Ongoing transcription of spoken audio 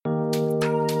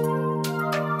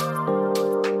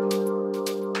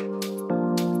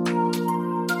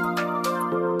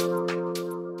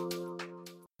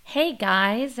Hey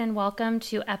guys, and welcome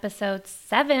to episode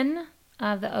 7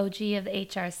 of the OG of the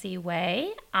HRC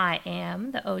Way. I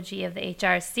am the OG of the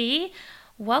HRC.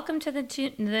 Welcome to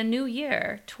the new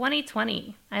year,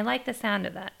 2020. I like the sound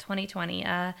of that, 2020.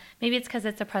 Maybe it's because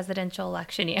it's a presidential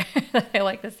election year that I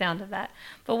like the sound of that.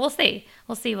 But we'll see.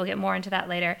 We'll get more into that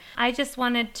later. I just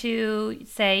wanted to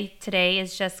say today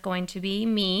is just going to be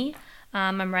me.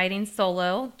 I'm writing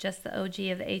solo, just the OG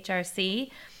of the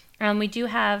HRC. We do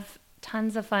have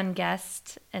tons of fun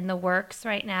guests in the works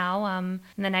right now in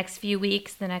the next few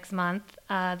weeks, the next month.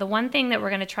 The one thing that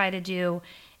we're going to try to do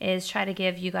is try to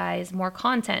give you guys more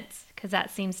content, because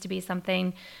that seems to be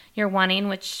something you're wanting,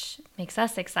 which makes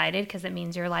us excited because it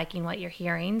means you're liking what you're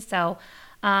hearing. So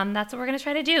that's what we're going to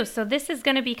try to do. So this is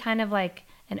going to be kind of like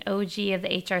an OG of the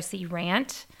HRC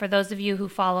rant. For those of you who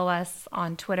follow us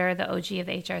on Twitter, the OG of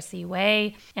the HRC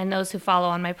Way, and those who follow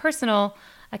on my personal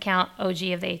account, OG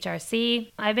of the HRC.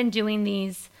 I've been doing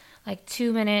these like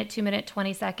 2-minute,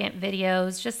 20-second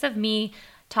videos just of me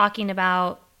talking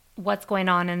about what's going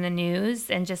on in the news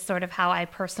and just sort of how I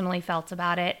personally felt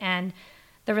about it. And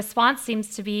the response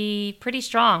seems to be pretty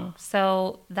strong.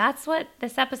 So that's what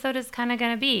this episode is kind of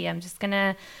going to be. I'm just going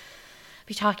to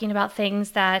be talking about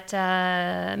things that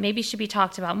maybe should be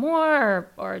talked about more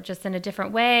or just in a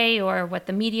different way, or what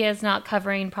the media is not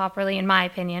covering properly, in my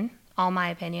opinion. All my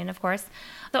opinion, of course.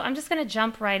 So I'm just going to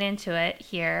jump right into it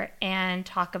here and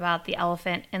talk about the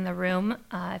elephant in the room.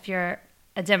 If you're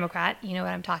a Democrat, you know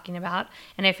what I'm talking about.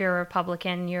 And if you're a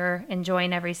Republican, you're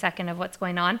enjoying every second of what's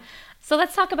going on. So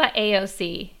let's talk about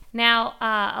AOC. Now,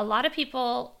 a lot of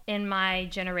people in my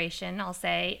generation, I'll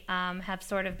say, have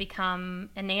sort of become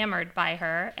enamored by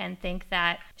her and think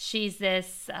that she's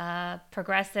this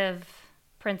progressive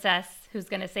princess who's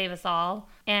going to save us all.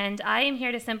 And I am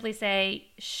here to simply say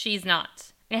she's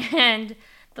not. And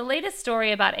the latest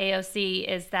story about AOC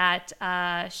is that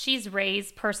she's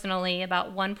raised personally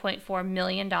about $1.4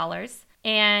 million.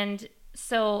 And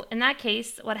so in that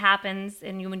case, what happens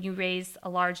when you raise a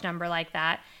large number like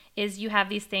that is you have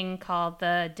these thing called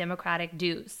the Democratic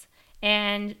dues.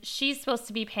 And she's supposed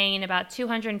to be paying about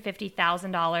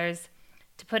 $250,000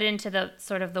 to put into the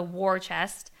sort of the war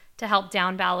chest to help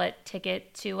down ballot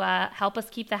ticket to help us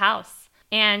keep the House.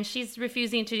 And she's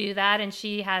refusing to do that, and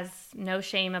she has no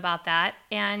shame about that.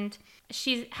 And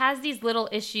she has these little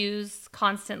issues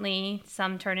constantly,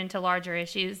 some turn into larger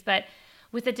issues, but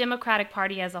with the Democratic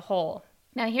Party as a whole.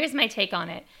 Now, here's my take on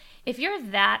it. If you're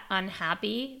that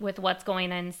unhappy with what's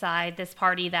going on inside this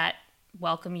party that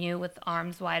welcome you with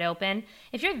arms wide open,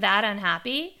 if you're that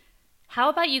unhappy, how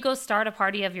about you go start a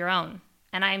party of your own?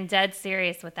 And I'm dead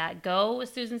serious with that. Go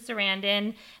with Susan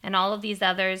Sarandon and all of these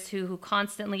others who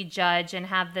constantly judge and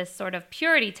have this sort of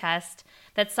purity test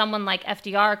that someone like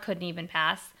FDR couldn't even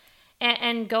pass,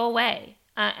 and go away.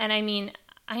 And I mean,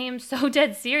 I am so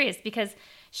dead serious, because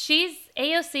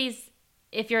AOC's,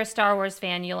 if you're a Star Wars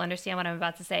fan, you'll understand what I'm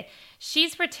about to say.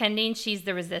 She's pretending she's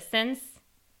the resistance,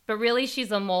 but really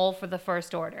she's a mole for the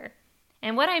First Order.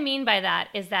 And what I mean by that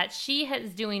is that she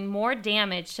is doing more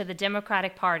damage to the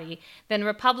Democratic Party than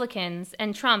Republicans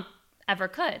and Trump ever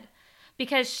could,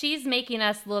 because she's making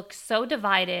us look so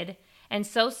divided and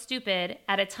so stupid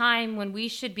at a time when we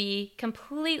should be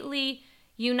completely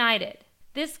united.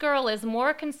 This girl is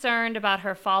more concerned about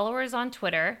her followers on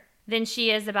Twitter than she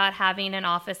is about having an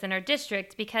office in her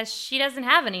district, because she doesn't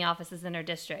have any offices in her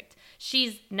district.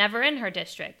 She's never in her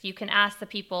district. You can ask the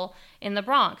people in the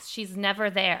Bronx. She's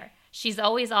never there. She's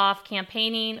always off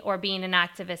campaigning or being an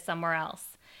activist somewhere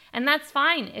else. And that's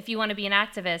fine if you want to be an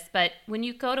activist, but when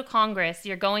you go to Congress,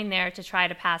 you're going there to try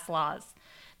to pass laws.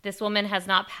 This woman has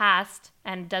not passed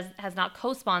and has not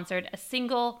co-sponsored a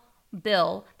single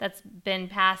bill that's been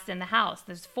passed in the House.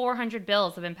 There's 400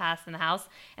 bills that have been passed in the House,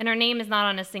 and her name is not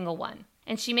on a single one.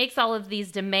 And she makes all of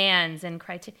these demands and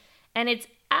criteria, and it's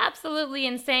absolutely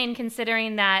insane,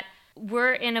 considering that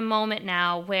we're in a moment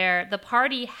now where the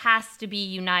party has to be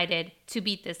united to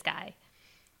beat this guy.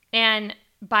 And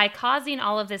by causing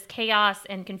all of this chaos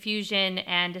and confusion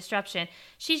and disruption,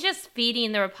 she's just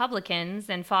feeding the Republicans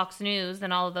and Fox News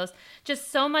and all of those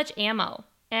just so much ammo.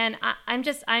 And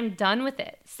I'm done with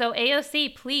it. So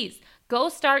AOC, please go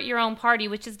start your own party,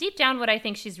 which is deep down what I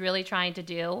think she's really trying to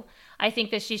do. I think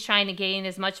that she's trying to gain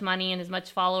as much money and as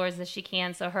much followers as she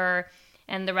can so her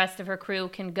and the rest of her crew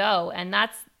can go. And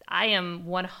I am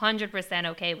 100%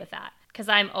 okay with that, because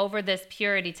I'm over this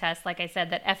purity test, like I said,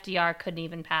 that FDR couldn't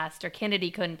even pass, or Kennedy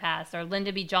couldn't pass, or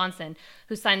Lyndon B. Johnson,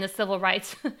 who signed the Civil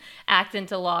Rights Act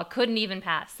into law, couldn't even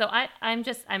pass. So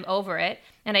I'm over it.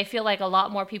 And I feel like a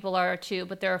lot more people are too,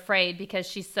 but they're afraid because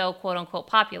she's so quote unquote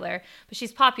popular, but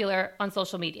she's popular on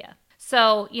social media.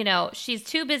 So, she's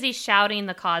too busy shouting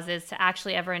the causes to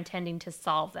actually ever intending to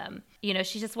solve them.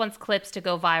 She just wants clips to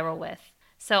go viral with.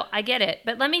 So I get it.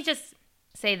 But let me just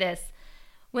say this.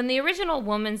 When the original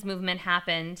women's movement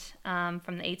happened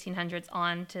from the 1800s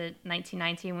on to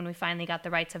 1919, when we finally got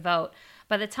the right to vote,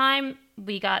 by the time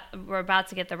we're about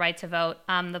to get the right to vote,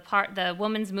 the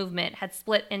women's movement had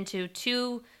split into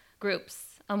two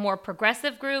groups, a more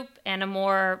progressive group and a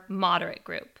more moderate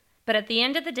group. But at the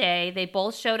end of the day, they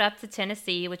both showed up to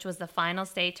Tennessee, which was the final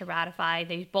state to ratify.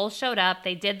 They both showed up.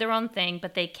 They did their own thing,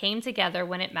 but they came together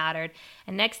when it mattered.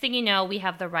 And next thing you know, we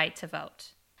have the right to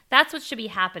vote. That's what should be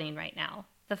happening right now.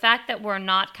 The fact that we're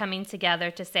not coming together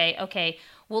to say, okay,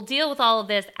 we'll deal with all of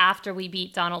this after we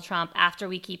beat Donald Trump, after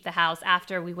we keep the House,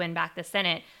 after we win back the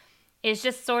Senate, is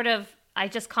just sort of, I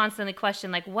just constantly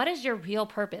question, like, what is your real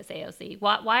purpose, AOC?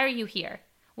 Why are you here?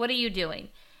 What are you doing?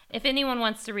 If anyone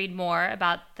wants to read more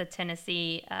about the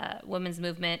Tennessee women's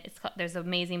movement, there's an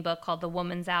amazing book called The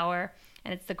Woman's Hour,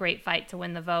 and it's the great fight to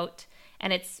win the vote.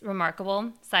 And it's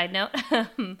remarkable, side note.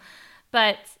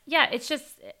 But yeah, it's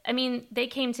just, they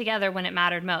came together when it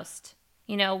mattered most.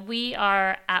 We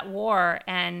are at war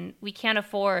and we can't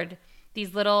afford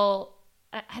these little,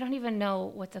 I don't even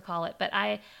know what to call it, but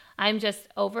I'm just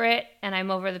over it, and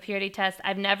I'm over the purity test.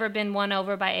 I've never been won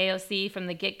over by AOC from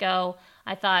the get-go.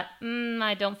 I thought,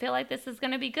 I don't feel like this is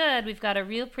going to be good. We've got a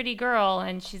real pretty girl,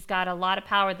 and she's got a lot of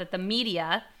power that the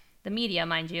media,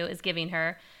 mind you, is giving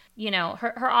her.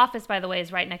 Her office, by the way,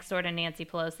 is right next door to Nancy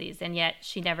Pelosi's, and yet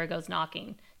she never goes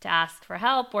knocking to ask for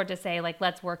help or to say, like,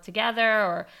 let's work together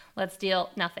or let's deal,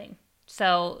 nothing.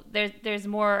 So there's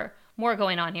more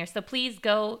going on here. So please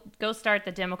go start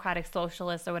the Democratic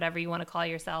Socialists or whatever you want to call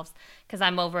yourselves, because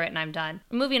I'm over it and I'm done.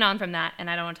 Moving on from that, and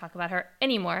I don't want to talk about her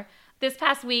anymore. This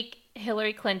past week,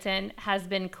 Hillary Clinton has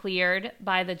been cleared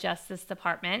by the Justice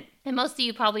Department. And most of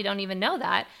you probably don't even know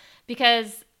that,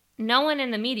 because no one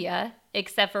in the media,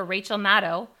 except for Rachel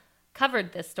Maddow,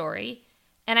 covered this story.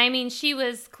 And she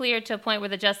was cleared to a point where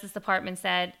the Justice Department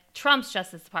said, Trump's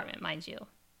Justice Department, mind you.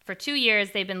 For 2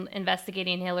 years, they've been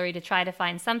investigating Hillary to try to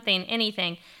find something,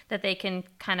 anything that they can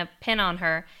kind of pin on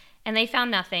her. And they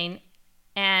found nothing.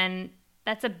 And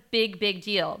that's a big, big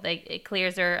deal. It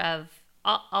clears her of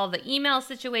all the email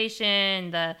situation,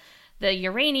 the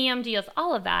uranium deals,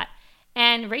 all of that.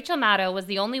 And Rachel Maddow was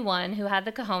the only one who had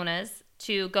the cojones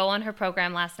to go on her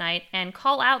program last night and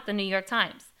call out the New York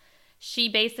Times. She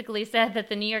basically said that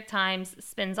the New York Times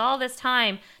spends all this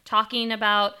time talking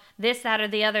about this, that, or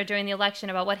the other during the election,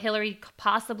 about what Hillary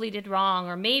possibly did wrong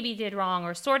or maybe did wrong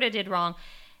or sort of did wrong.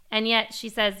 And yet she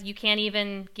says you can't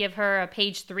even give her a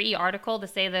page 3 article to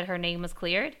say that her name was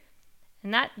cleared.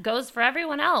 And that goes for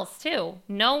everyone else, too.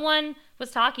 No one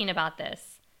was talking about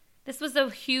this. This was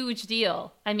a huge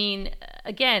deal.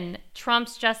 Again,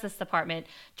 Trump's Justice Department,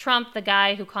 Trump, the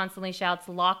guy who constantly shouts,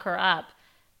 lock her up.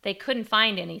 They couldn't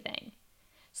find anything.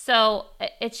 So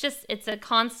it's a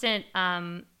constant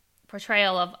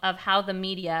portrayal of how the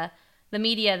media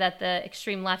that the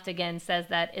extreme left again says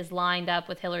that is lined up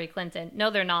with Hillary Clinton. No,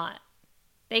 they're not.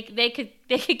 They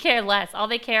could care less. All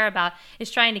they care about is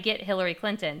trying to get Hillary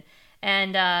Clinton.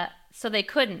 And so they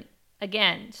couldn't,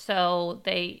 again. So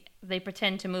they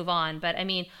pretend to move on. But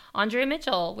Andrea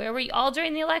Mitchell, where were you all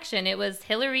during the election? It was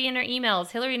Hillary and her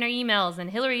emails,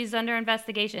 and Hillary's under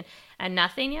investigation. And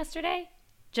nothing yesterday?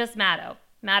 Just Maddow.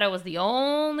 Maddow was the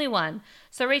only one.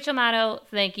 So Rachel Maddow,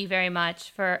 thank you very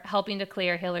much for helping to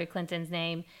clear Hillary Clinton's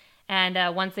name.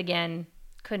 And once again,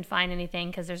 couldn't find anything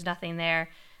because there's nothing there.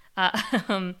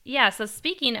 So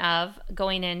speaking of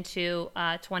going into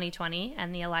 2020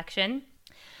 and the election,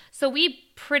 so we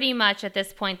pretty much at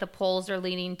this point, the polls are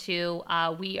leading to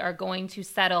we are going to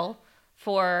settle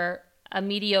for a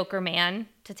mediocre man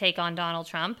to take on Donald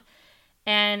Trump.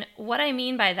 And what I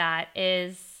mean by that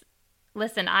is,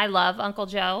 listen, I love Uncle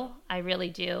Joe. I really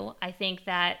do. I think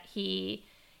that he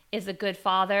is a good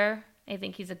father. I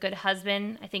think he's a good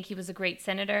husband. I think he was a great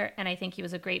senator. And I think he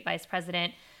was a great vice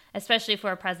president, especially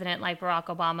for a president like Barack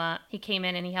Obama. He came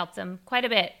in and he helped him quite a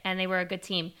bit, and they were a good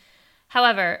team.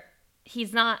 However,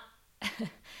 he's not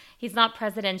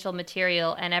presidential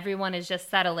material, and everyone is just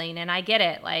settling. And I get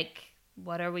it. Like,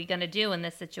 what are we going to do in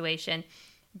this situation?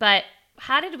 But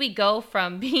how did we go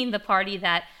from being the party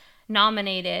that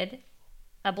nominated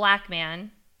a black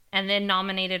man and then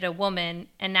nominated a woman,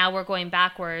 and now we're going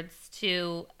backwards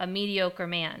to a mediocre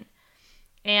man?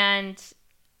 And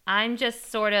I'm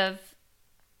just sort of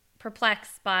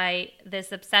perplexed by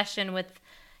this obsession with,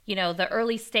 the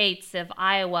early states of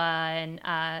Iowa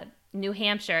and New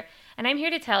Hampshire. And I'm here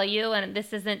to tell you, and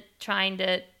this isn't trying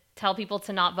to tell people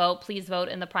to not vote, please vote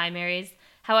in the primaries.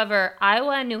 However,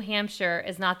 Iowa and New Hampshire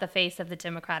is not the face of the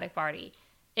Democratic Party.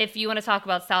 If you want to talk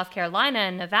about South Carolina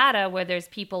and Nevada, where there's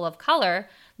people of color,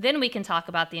 then we can talk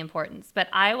about the importance. But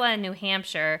Iowa and New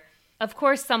Hampshire, of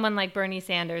course, someone like Bernie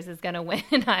Sanders is going to win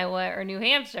in Iowa or New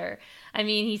Hampshire. I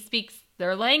mean, he speaks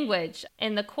their language.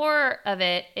 And the core of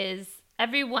it is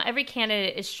every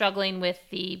candidate is struggling with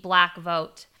the black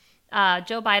vote.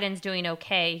 Joe Biden's doing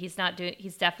okay. He's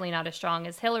definitely not as strong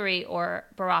as Hillary or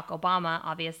Barack Obama,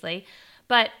 obviously,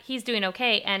 but he's doing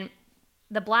okay. And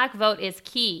the black vote is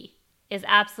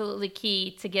absolutely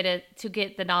key to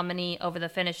get the nominee over the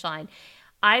finish line.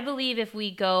 I believe if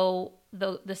we go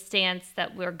the stance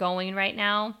that we're going right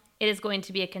now, it is going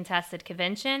to be a contested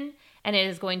convention and it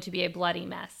is going to be a bloody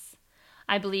mess.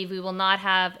 I believe we will not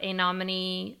have a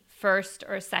nominee first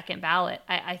or second ballot.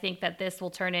 I think that this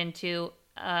will turn into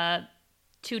a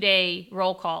 2-day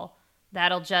roll call.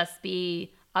 That'll just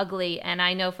be ugly. And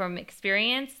I know from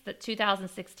experience that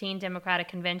 2016 Democratic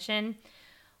Convention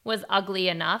was ugly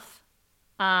enough.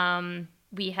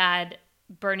 We had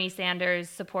Bernie Sanders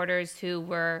supporters who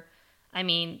were,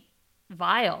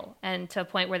 vile, and to a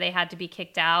point where they had to be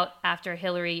kicked out after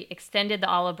Hillary extended the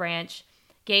olive branch,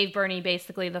 gave Bernie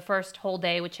basically the first whole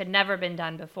day, which had never been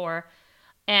done before.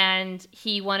 And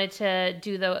he wanted to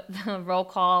do the roll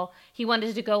call. He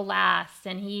wanted to go last,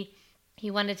 and he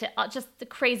wanted to just the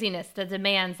craziness, the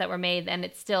demands that were made. And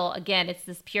it's still, again, it's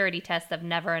this purity test of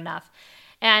never enough.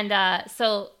 And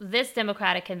so this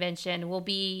Democratic convention will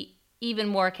be even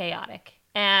more chaotic.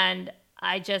 And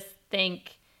I just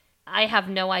think I have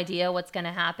no idea what's going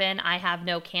to happen. I have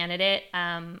no candidate.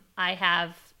 I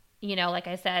have, like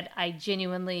I said, I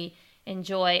genuinely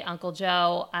enjoy Uncle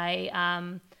Joe.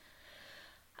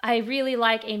 I really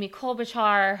like Amy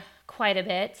Klobuchar quite a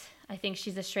bit. I think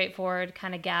she's a straightforward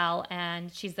kind of gal,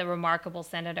 and she's a remarkable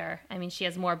senator. I mean, she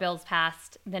has more bills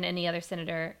passed than any other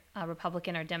senator,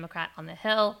 Republican or Democrat, on the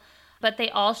Hill. But they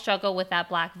all struggle with that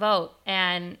black vote,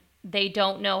 and they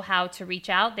don't know how to reach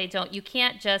out. You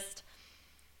can't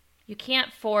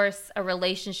force a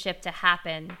relationship to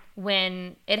happen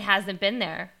when it hasn't been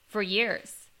there for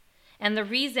years. And the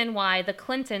reason why the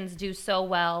Clintons do so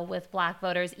well with black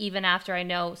voters, even after, I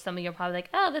know some of you are probably like,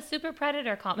 oh, the super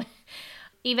predator comment,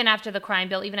 even after the crime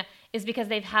bill, is because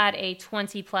they've had a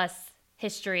 20-plus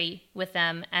history with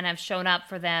them and have shown up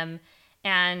for them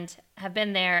and have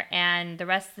been there. And the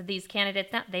rest of these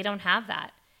candidates, they don't have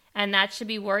that. And that should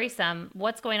be worrisome.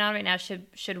 What's going on right now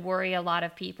should worry a lot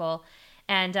of people.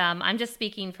 And I'm just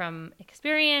speaking from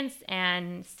experience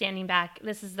and standing back.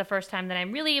 This is the first time that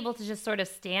I'm really able to just sort of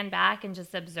stand back and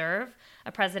just observe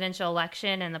a presidential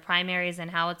election and the primaries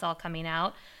and how it's all coming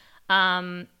out.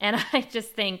 And I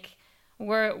just think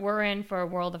we're in for a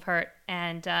world of hurt,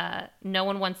 and no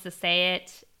one wants to say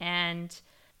it. And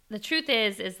the truth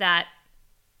is that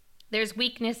there's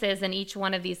weaknesses in each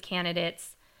one of these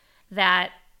candidates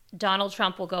that Donald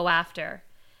Trump will go after.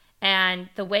 And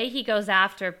the way he goes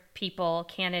after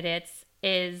candidates,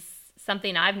 is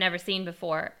something I've never seen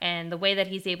before. And the way that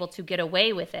he's able to get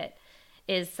away with it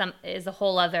is a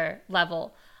whole other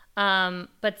level.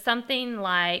 But something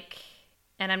like,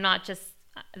 and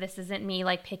this isn't me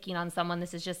like picking on someone,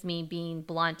 this is just me being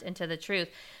blunt and to the truth.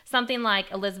 Something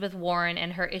like Elizabeth Warren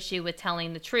and her issue with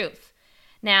telling the truth.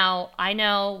 Now,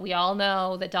 we all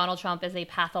know that Donald Trump is a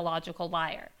pathological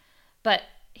liar. But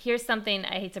here's something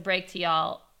I hate to break to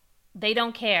y'all. They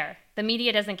don't care. The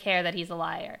media doesn't care that he's a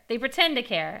liar. They pretend to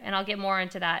care, and I'll get more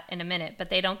into that in a minute, but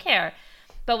they don't care.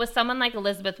 But with someone like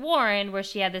Elizabeth Warren, where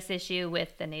she had this issue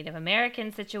with the Native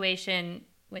American situation,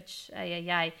 which,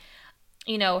 her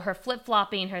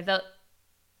flip-flopping,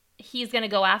 he's going to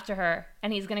go after her,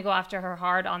 and he's going to go after her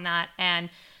hard on that. And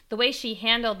the way she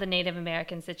handled the Native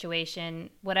American situation,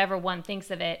 whatever one thinks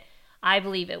of it, I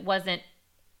believe it wasn't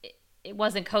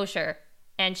kosher,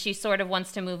 and she sort of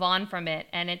wants to move on from it.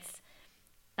 And it's,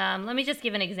 let me just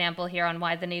give an example here on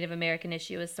why the Native American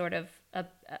issue is sort of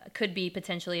could be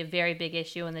potentially a very big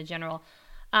issue in the general.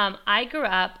 I grew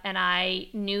up and I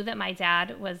knew that my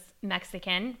dad was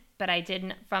Mexican, but I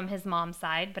didn't, from his mom's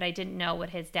side, but I didn't know what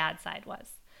his dad's side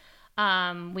was.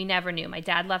 We never knew. My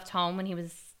dad left home when he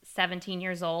was 17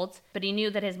 years old, but he knew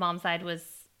that his mom's side was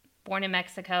born in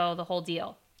Mexico, the whole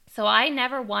deal. So I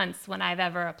never once, when I've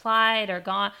ever applied or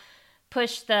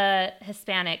pushed the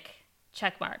Hispanic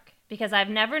check mark, because I've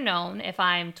never known if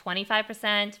I'm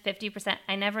 25%, 50%.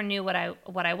 I never knew what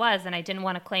I was, and I didn't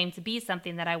want to claim to be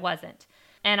something that I wasn't.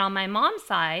 And on my mom's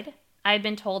side, I'd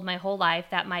been told my whole life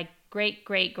that my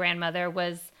great-great-grandmother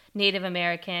was Native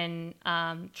American,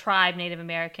 tribe Native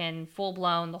American,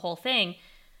 full-blown, the whole thing.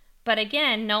 But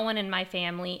again, no one in my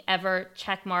family ever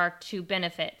checkmarked to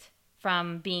benefit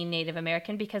from being Native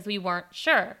American because we weren't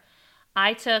sure.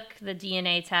 I took the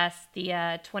DNA test, the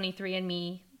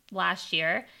 23andMe last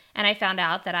year, and I found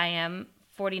out that I am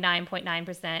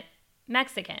 49.9%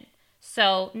 Mexican.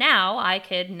 So now I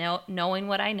could, knowing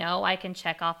what I know, I can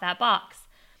check off that box.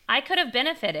 I could have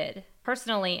benefited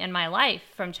personally in my life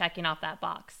from checking off that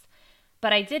box,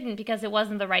 but I didn't because it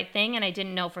wasn't the right thing and I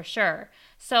didn't know for sure.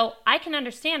 So I can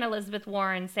understand Elizabeth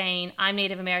Warren saying I'm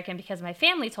Native American because my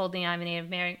family told me I'm a Native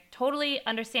American. Totally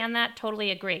understand that, totally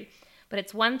agree. But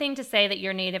it's one thing to say that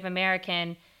you're Native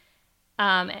American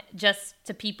just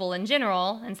to people in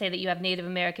general and say that you have Native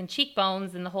American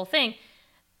cheekbones and the whole thing.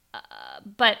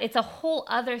 But it's a whole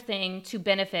other thing to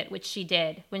benefit, which she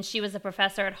did. When she was a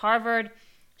professor at Harvard,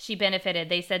 she benefited.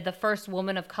 They said the first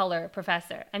woman of color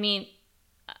professor. I mean,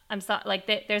 I'm sorry, like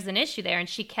there's an issue there. And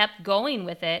she kept going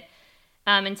with it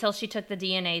until she took the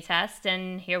DNA test.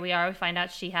 And here we are. We find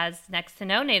out she has next to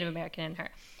no Native American in her.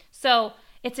 So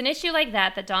it's an issue like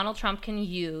that Donald Trump can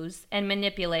use and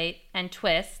manipulate and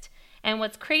twist. And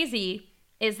what's crazy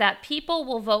is that people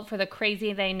will vote for the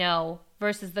crazy they know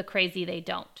versus the crazy they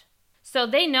don't. So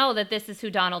they know that this is who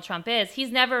Donald Trump is.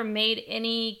 He's never made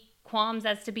any qualms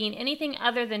as to being anything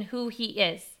other than who he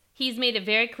is. He's made it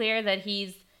very clear that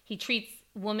he treats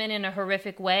women in a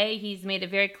horrific way. He's made it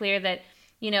very clear that,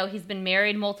 he's been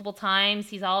married multiple times.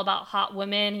 He's all about hot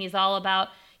women. He's all about,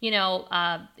 he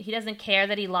doesn't care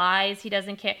that he lies. He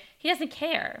doesn't care. He doesn't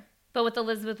care. But with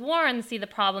Elizabeth Warren, see, the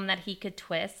problem that he could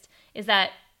twist is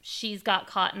that she's got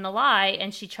caught in a lie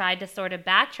and she tried to sort of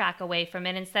backtrack away from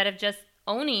it instead of just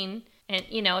owning. And,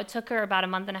 it took her about a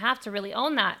month and a half to really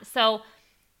own that. So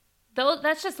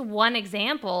that's just one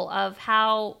example of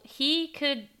how he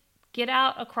could get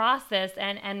out across this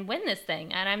and win this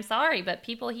thing. And I'm sorry, but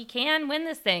he can win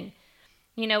this thing.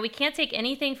 We can't take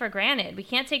anything for granted. We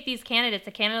can't take these candidates,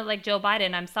 a candidate like Joe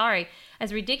Biden. I'm sorry.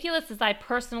 As ridiculous as I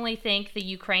personally think the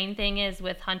Ukraine thing is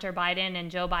with Hunter Biden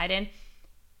and Joe Biden,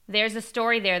 there's a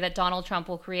story there that Donald Trump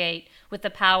will create with the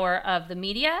power of the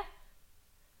media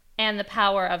and the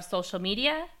power of social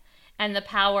media and the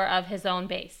power of his own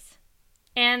base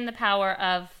and the power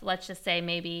of, let's just say,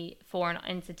 maybe foreign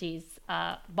entities,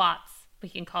 bots, we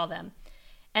can call them.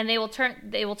 And they will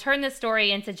turn this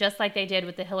story into just like they did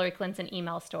with the Hillary Clinton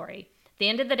email story. At the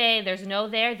end of the day, there's no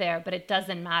there, but it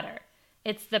doesn't matter.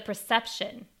 It's the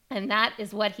perception. And that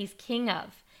is what he's king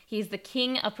of. He's the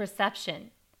king of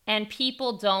perception. And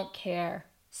people don't care.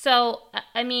 So,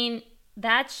 I mean,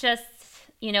 that's just,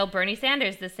 Bernie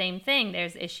Sanders, the same thing.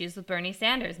 There's issues with Bernie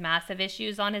Sanders, massive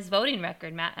issues on his voting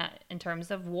record in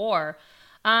terms of war.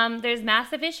 There's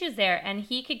massive issues there, and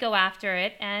he could go after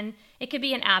it, and it could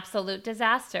be an absolute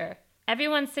disaster.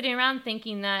 Everyone's sitting around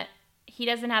thinking that he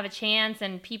doesn't have a chance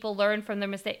and people learn from their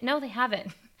mistake. No, they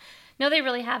haven't. No, they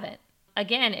really haven't.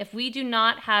 Again, if we do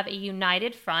not have a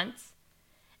united front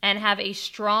and have a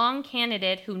strong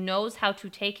candidate who knows how to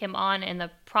take him on in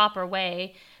the proper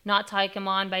way, not take him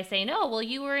on by saying, oh, well,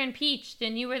 you were impeached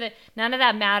and you were none of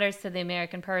that matters to the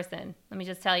American person. Let me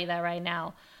just tell you that right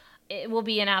now. It will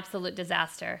be an absolute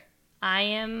disaster.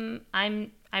 I'm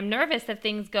nervous if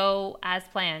things go as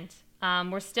planned.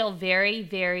 We're still very,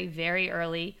 very, very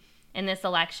early in this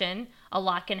election. A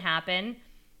lot can happen,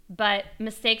 but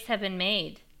mistakes have been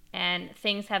made and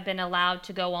things have been allowed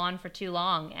to go on for too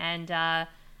long. And, and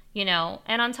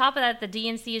on top of that, the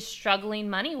DNC is struggling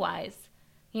money-wise.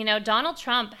 Donald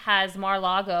Trump has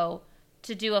Mar-a-Lago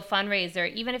to do a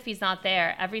fundraiser. Even if he's not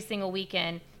there, every single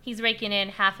weekend, he's raking in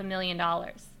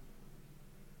 $500,000.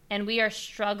 And we are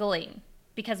struggling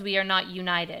because we are not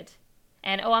united.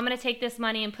 And, I'm going to take this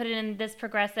money and put it in this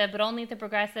progressive, but only the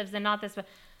progressives and not this.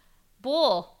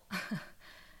 Bull.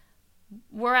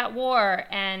 We're at war.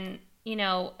 And,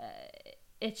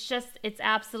 it's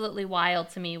absolutely wild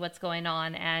to me what's going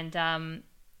on. And, and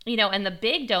the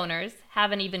big donors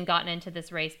haven't even gotten into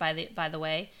this race, by the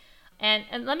way.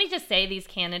 And let me just say, these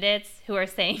candidates who are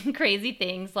saying crazy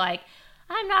things like,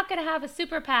 I'm not going to have a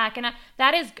super PAC. And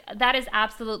that is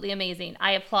absolutely amazing.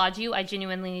 I applaud you. I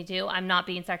genuinely do. I'm not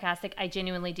being sarcastic. I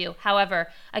genuinely do. However,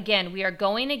 again, we are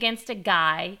going against a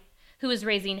guy who is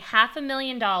raising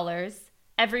 $500,000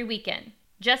 every weekend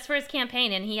just for his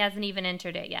campaign, and he hasn't even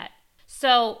entered it yet.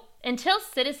 So until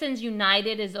Citizens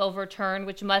United is overturned,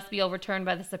 which must be overturned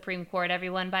by the Supreme Court,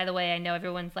 everyone, by the way, I know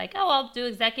everyone's like, oh, I'll do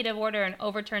executive order and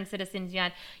overturn Citizens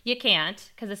United. You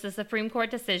can't, because it's a Supreme Court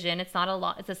decision. It's not a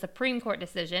law. It's a Supreme Court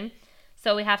decision.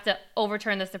 So we have to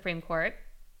overturn the Supreme Court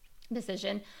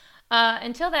decision.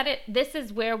 Until that, this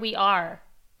is where we are,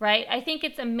 right? I think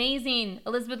it's amazing.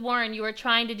 Elizabeth Warren, you were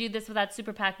trying to do this without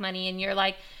super PAC money, and you're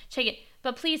like, check it.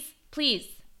 But please,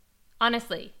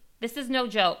 honestly, this is no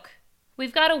joke.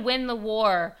 We've got to win the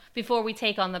war before we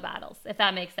take on the battles, if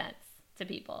that makes sense to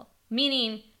people.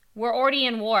 Meaning, we're already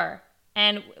in war,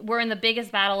 and we're in the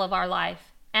biggest battle of our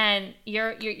life. And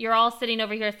you're all sitting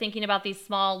over here thinking about these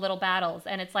small little battles,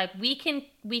 and it's like we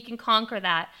can conquer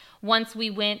that once we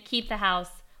keep the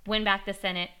House, win back the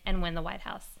Senate, and win the White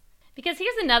House. Because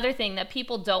here's another thing that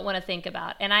people don't want to think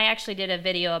about, and I actually did a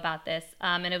video about this,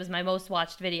 and it was my most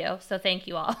watched video, so thank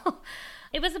you all.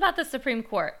 It was about the Supreme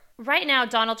Court. Right now,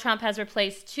 Donald Trump has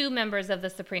replaced 2 members of the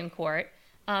Supreme Court,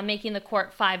 making the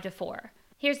court 5-4.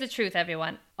 Here's the truth,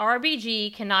 everyone.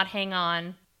 RBG cannot hang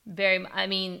on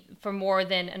for more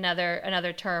than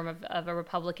another term of a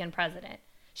Republican president.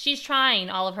 She's trying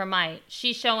all of her might.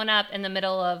 She's showing up in the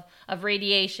middle of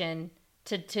radiation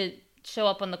to show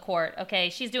up on the court. Okay,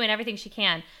 she's doing everything she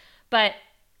can, but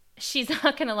she's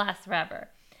not going to last forever.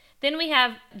 Then we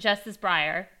have Justice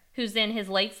Breyer, who's in his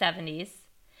late 70s.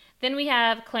 Then we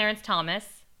have Clarence Thomas,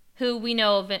 who we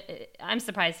know of. I'm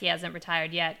surprised he hasn't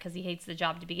retired yet because he hates the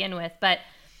job to begin with. But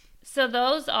so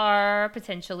those are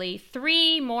potentially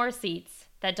 3 more seats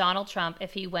that Donald Trump,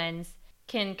 if he wins,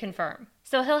 can confirm.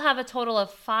 So he'll have a total of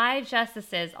 5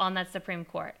 justices on that Supreme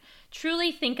Court.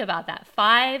 Truly think about that.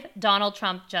 5 Donald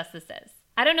Trump justices.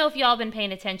 I don't know if y'all have been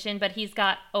paying attention, but he's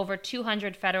got over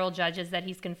 200 federal judges that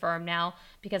he's confirmed now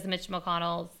because Mitch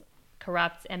McConnell's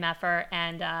corrupt MFer,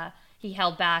 and he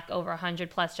held back over 100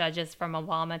 plus judges from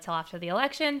Obama until after the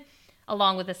election,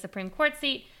 along with the Supreme Court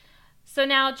seat. So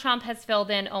now Trump has filled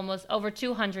in almost over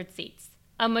 200 seats.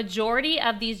 A majority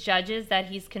of these judges that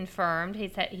he's confirmed,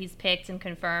 he's picked and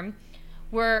confirmed,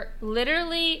 were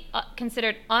literally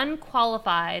considered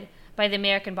unqualified by the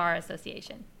American Bar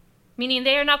Association, meaning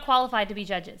they are not qualified to be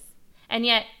judges. And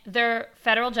yet they're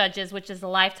federal judges, which is the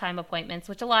lifetime appointments,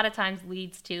 which a lot of times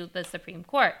leads to the Supreme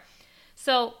Court.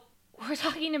 So we're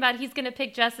talking about he's going to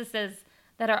pick justices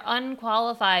that are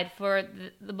unqualified for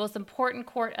the most important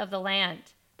court of the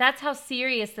land. That's how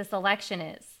serious this election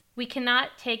is. We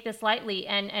cannot take this lightly,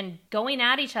 and going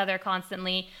at each other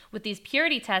constantly with these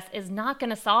purity tests is not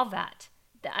going to solve that.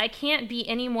 I can't be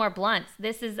any more blunt.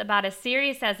 This is about as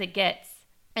serious as it gets.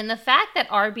 And the fact that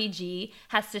RBG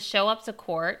has to show up to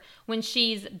court when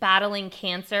she's battling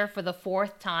cancer for the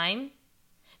 4th time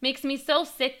makes me so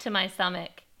sick to my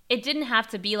stomach. It didn't have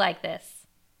to be like this.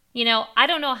 You know, I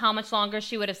don't know how much longer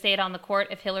she would have stayed on the court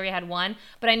if Hillary had won,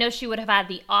 but I know she would have had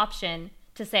the option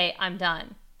to say, I'm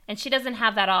done. And she doesn't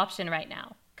have that option right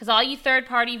now. Because all you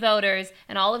third-party voters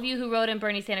and all of you who wrote in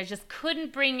Bernie Sanders just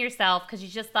couldn't bring yourself because you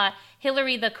just thought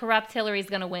Hillary, the corrupt Hillary, is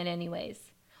going to win anyways.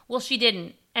 Well, she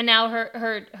didn't. And now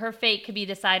her fate could be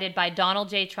decided by Donald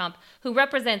J. Trump, who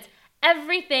represents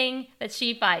everything that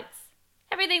she fights.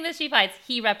 Everything that she fights,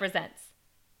 he represents.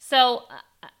 So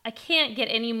I can't get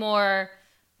any more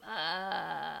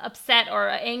upset or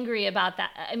angry about that.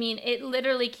 I mean, it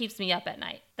literally keeps me up at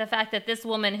night. The fact that this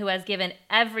woman who has given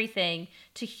everything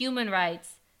to human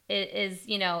rights is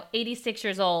 86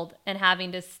 years old and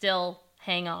having to still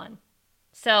hang on.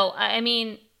 So, I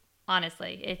mean,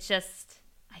 honestly, it's just,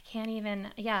 I can't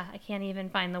even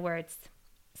find the words.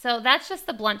 So that's just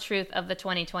the blunt truth of the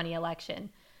 2020 election.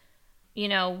 You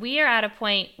know, we are at a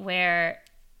point where,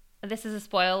 this is a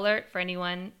spoiler alert for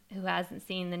anyone who hasn't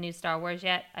seen the new Star Wars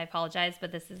yet. I apologize,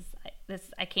 but this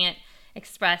I can't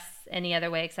express any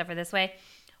other way except for this way.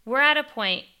 We're at a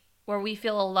point where we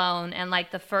feel alone and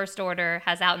like the First Order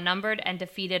has outnumbered and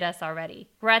defeated us already.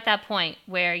 We're at that point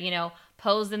where,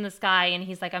 Poe's in the sky and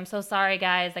he's like, I'm so sorry,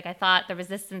 guys. Like, I thought the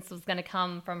resistance was going to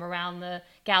come from around the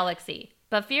galaxy.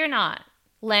 But fear not.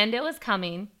 Lando is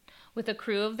coming with a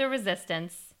crew of the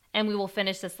resistance, and we will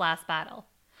finish this last battle.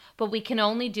 But we can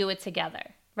only do it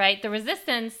together, right? The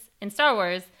resistance in Star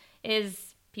Wars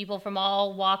is people from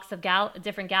all walks of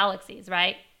different galaxies,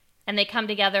 right? And they come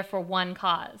together for one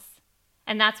cause.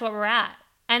 And that's where we're at.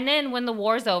 And then when the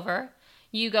war's over,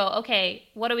 you go, okay,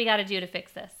 what do we got to do to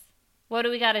fix this? What do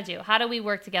we got to do? How do we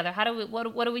work together?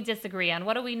 What do we disagree on?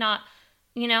 What do we not,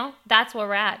 that's where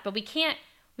we're at. But we can't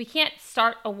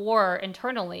start a war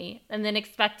internally and then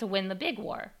expect to win the big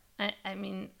war. I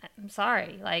mean, I'm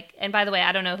sorry. And by the way,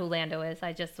 I don't know who Lando is.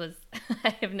 I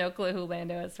have no clue who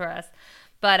Lando is for us.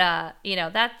 But,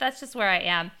 that's just where I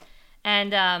am.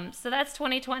 And so that's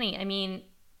 2020. I mean,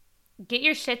 get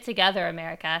your shit together,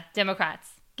 America. Democrats,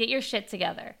 get your shit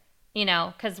together,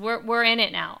 because we're in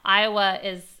it now. Iowa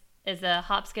is a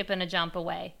hop, skip, and a jump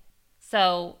away.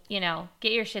 So,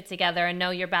 get your shit together and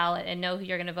know your ballot and know who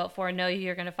you're going to vote for and know who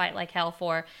you're going to fight like hell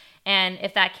for. And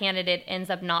if that candidate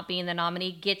ends up not being the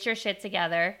nominee, get your shit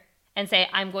together and say,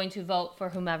 I'm going to vote for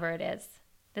whomever it is.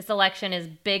 This election is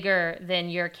bigger than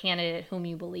your candidate whom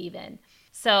you believe in.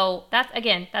 So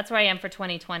that's where I am for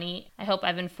 2020. I hope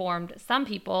I've informed some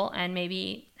people and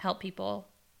maybe help people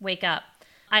wake up.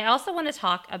 I also want to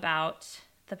talk about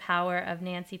the power of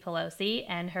Nancy Pelosi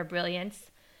and her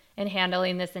brilliance in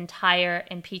handling this entire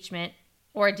impeachment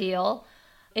ordeal.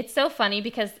 It's so funny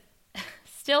because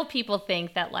still people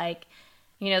think that, like,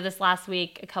 this last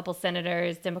week, a couple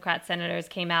senators, Democrat senators,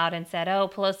 came out and said, oh,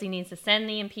 Pelosi needs to send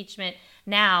the impeachment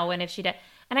now. And if she does,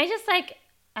 and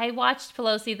I watched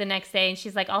Pelosi the next day and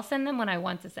she's like, I'll send them when I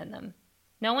want to send them.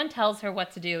 No one tells her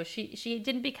what to do. She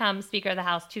didn't become Speaker of the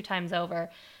House 2 times over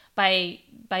by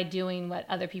doing what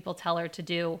other people tell her to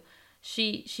do.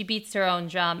 She beats her own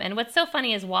drum. And what's so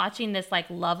funny is watching this like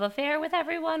love affair with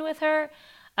everyone with her,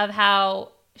 of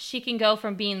how she can go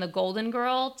from being the golden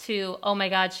girl to, oh my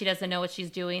God, she doesn't know what she's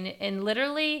doing in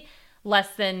literally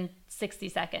less than 60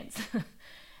 seconds.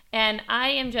 And I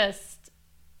am just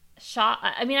shocked.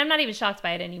 I mean, I'm not even shocked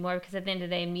by it anymore, because at the end of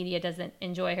the day, media doesn't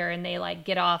enjoy her, and they like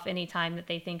get off anytime that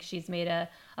they think she's made a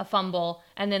fumble,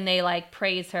 and then they like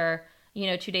praise her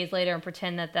 2 days later and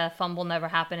pretend that the fumble never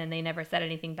happened and they never said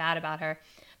anything bad about her.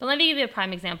 But let me give you a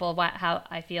prime example of how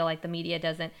I feel like the media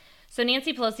doesn't. So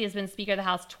Nancy Pelosi has been Speaker of the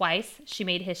House twice. She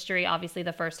made history, obviously,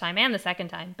 the first time and the second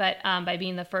time, but by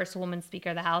being the first woman Speaker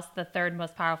of the House, the third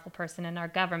most powerful person in our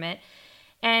government.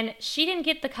 And she didn't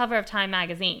get the cover of Time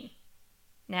magazine.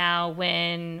 Now,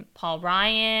 when Paul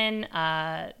Ryan,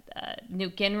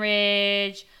 Newt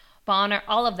Gingrich, Bonner,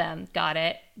 all of them got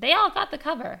it, they all got the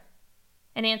cover.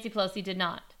 And Nancy Pelosi did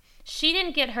not. She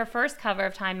didn't get her first cover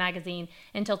of Time magazine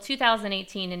until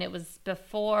 2018, and it was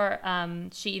before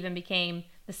she even became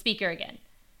the speaker again.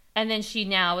 And then she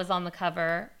now is on the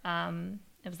cover.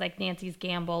 It was like Nancy's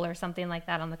Gamble or something like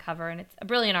that on the cover, and it's a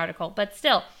brilliant article. But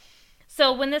still,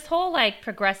 so when this whole like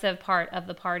progressive part of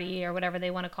the party, or whatever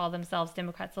they want to call themselves,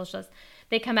 Democrat Socialists,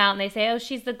 they come out and they say, oh,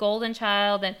 she's the golden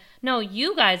child. And no,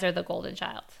 you guys are the golden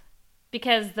child.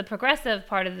 Because the progressive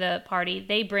part of the party,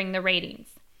 they bring the ratings.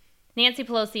 Nancy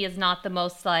Pelosi is not the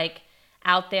most like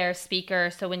out there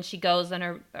speaker. So when she goes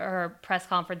on her press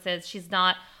conferences, she's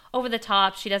not over the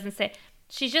top. She doesn't say,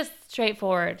 she's just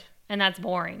straightforward, and that's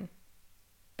boring.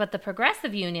 But the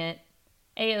progressive unit,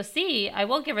 AOC, I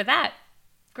will give her that.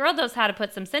 Girl knows how to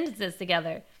put some sentences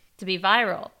together to be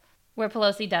viral, where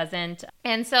Pelosi doesn't.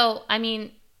 And so, I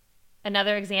mean,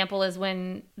 another example is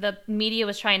when the media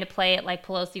was trying to play it like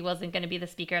Pelosi wasn't going to be the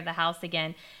Speaker of the House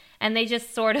again. And they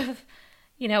just sort of,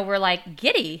 were like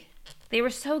giddy. They were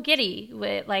so giddy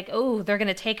with like, oh, they're going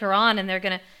to take her on and they're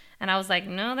going to. And I was like,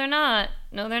 no, they're not.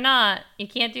 No, they're not. You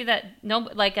can't do that. No,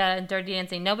 like Dirty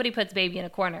Dancing, nobody puts baby in a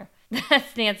corner.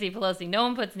 That's Nancy Pelosi. No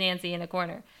one puts Nancy in a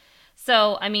corner.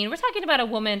 So, I mean, we're talking about a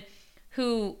woman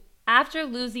who, after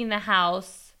losing the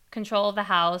House, control of the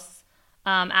House,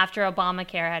 after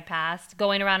Obamacare had passed,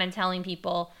 going around and telling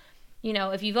people,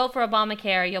 if you vote for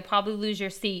Obamacare, you'll probably lose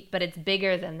your seat, but it's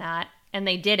bigger than that. And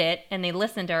they did it, and they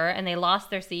listened to her, and they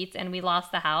lost their seats, and we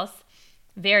lost the House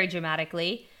very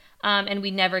dramatically. And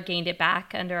we never gained it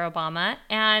back under Obama.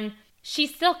 And she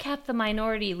still kept the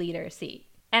minority leader seat.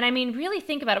 And I mean, really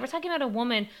think about it. We're talking about a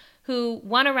woman who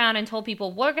went around and told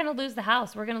people, we're going to lose the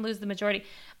House. We're going to lose the majority.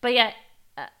 But yet,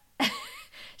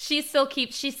 she still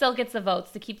gets the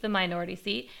votes to keep the minority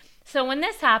seat. So when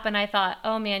this happened, I thought,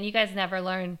 oh man, you guys never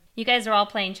learn. You guys are all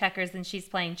playing checkers and she's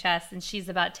playing chess, and she's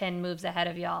about 10 moves ahead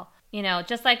of y'all.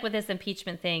 Just like with this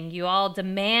impeachment thing, you all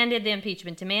demanded the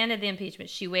impeachment.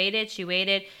 She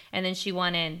waited, and then she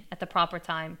won in at the proper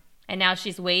time. And now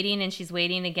she's waiting and she's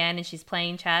waiting again, and she's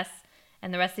playing chess,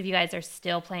 and the rest of you guys are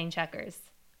still playing checkers.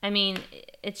 I mean,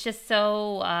 it's just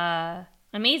so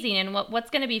amazing. And what's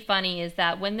going to be funny is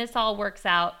that when this all works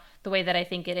out the way that I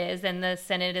think it is, and the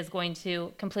Senate is going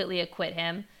to completely acquit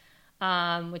him,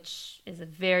 which is a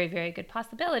very, very good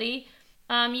possibility,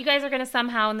 you guys are going to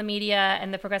somehow, in the media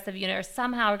and the progressive unit,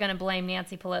 somehow are going to blame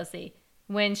Nancy Pelosi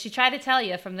when she tried to tell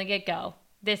you from the get-go,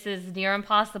 this is near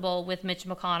impossible with Mitch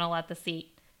McConnell at the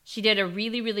seat. She did a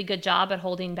really, really good job at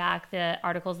holding back the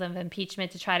articles of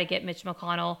impeachment to try to get Mitch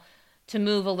McConnell to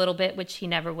move a little bit, which he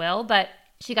never will, but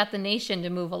she got the nation to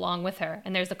move along with her.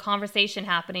 And there's a conversation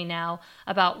happening now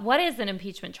about what is an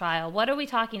impeachment trial? What are we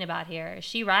talking about here? Is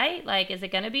she right? Like, is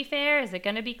it going to be fair? Is it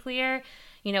going to be clear?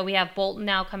 We have Bolton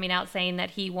now coming out saying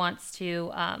that he wants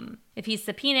to, if he's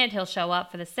subpoenaed, he'll show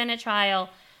up for the Senate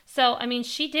trial. So, I mean,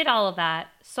 she did all of that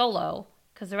solo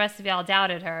because the rest of y'all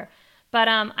doubted her. But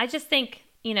I just think,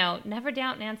 never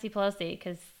doubt Nancy Pelosi,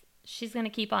 because she's going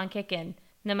to keep on kicking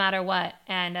no matter what.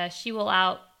 And she will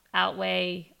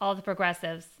outweigh all the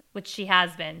progressives, which she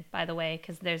has been, by the way,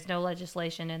 because there's no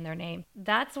legislation in their name.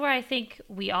 That's where I think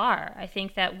we are. I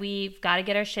think that we've got to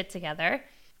get our shit together.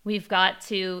 We've got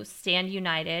to stand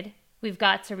united. we've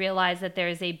got to realize that there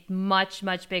is a much,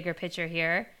 much bigger picture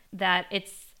here, that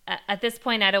it's, at this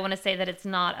point, I don't want to say that it's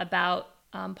not about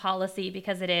policy,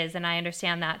 because it is, and I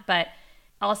understand that. But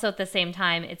also at the same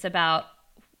time, it's about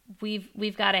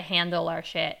we've got to handle our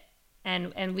shit,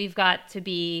 and we've got to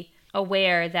be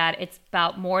aware that it's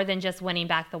about more than just winning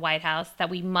back the White House, that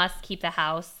we must keep the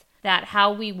House, that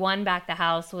how we won back the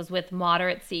House was with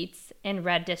moderate seats in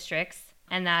red districts,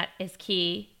 and that is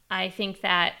key. I think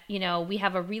that, we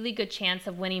have a really good chance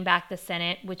of winning back the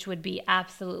Senate, which would be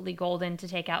absolutely golden to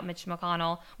take out Mitch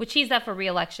McConnell, which he's up for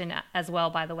re-election as well,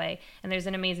 by the way. And there's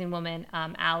an amazing woman,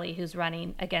 Allie, who's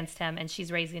running against him, and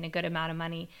she's raising a good amount of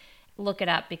money. Look it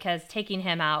up, because taking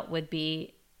him out would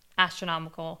be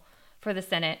astronomical for the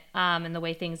Senate and the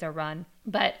way things are run.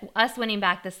 But us winning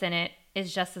back the Senate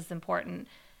is just as important,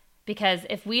 because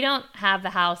if we don't have the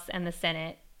House and the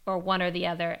Senate, or one or the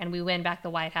other, and we win back the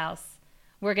White House,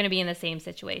 we're going to be in the same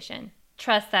situation.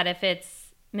 Trust that if it's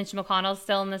Mitch McConnell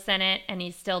still in the Senate and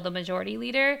he's still the majority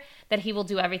leader, that he will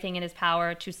do everything in his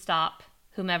power to stop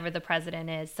whomever the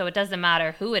president is. So it doesn't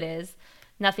matter who it is,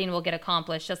 nothing will get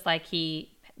accomplished, just like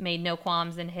he made no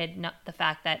qualms and hid the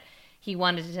fact that he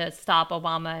wanted to stop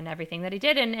Obama and everything that he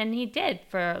did, and he did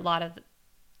for a lot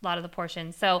of the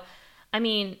portions. So, I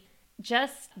mean,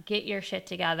 just get your shit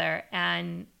together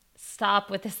and stop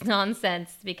with this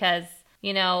nonsense, because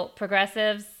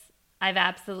progressives, I've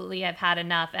had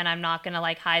enough, and I'm not going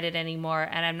to hide it anymore.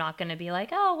 And I'm not going to be like,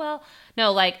 oh, well,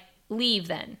 no, leave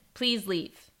then. Please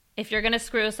leave. If you're going to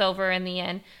screw us over in the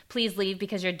end, please leave,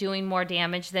 because you're doing more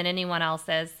damage than anyone else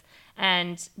is.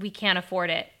 And we can't afford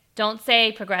it. Don't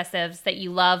say, progressives, that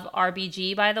you love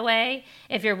RBG, by the way,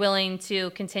 if you're willing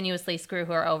to continuously screw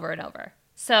her over and over.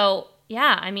 So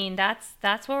yeah, I mean, that's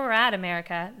where we're at,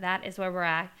 America. That is where we're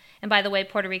at. And by the way,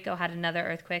 Puerto Rico had another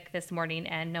earthquake this morning,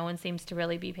 and no one seems to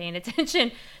really be paying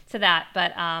attention to that.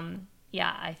 But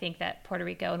yeah, I think that Puerto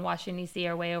Rico and Washington, D.C.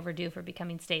 are way overdue for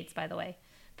becoming states, by the way.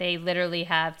 They literally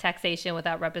have taxation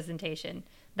without representation.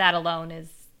 That alone is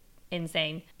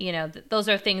insane. Those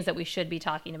are things that we should be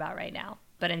talking about right now.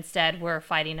 But instead, we're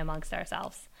fighting amongst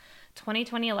ourselves.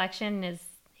 2020 election is,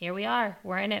 here we are.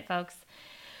 We're in it, folks.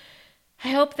 I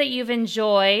hope that you've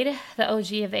enjoyed the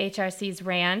OG of the HRC's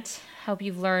rant. Hope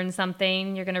you've learned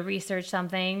something. You're going to research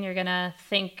something. You're going to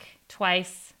think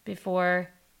twice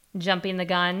before jumping the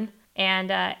gun.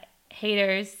 And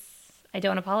haters, I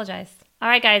don't apologize. All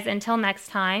right, guys, until next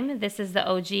time, this is the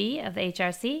OG of the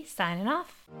HRC signing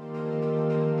off.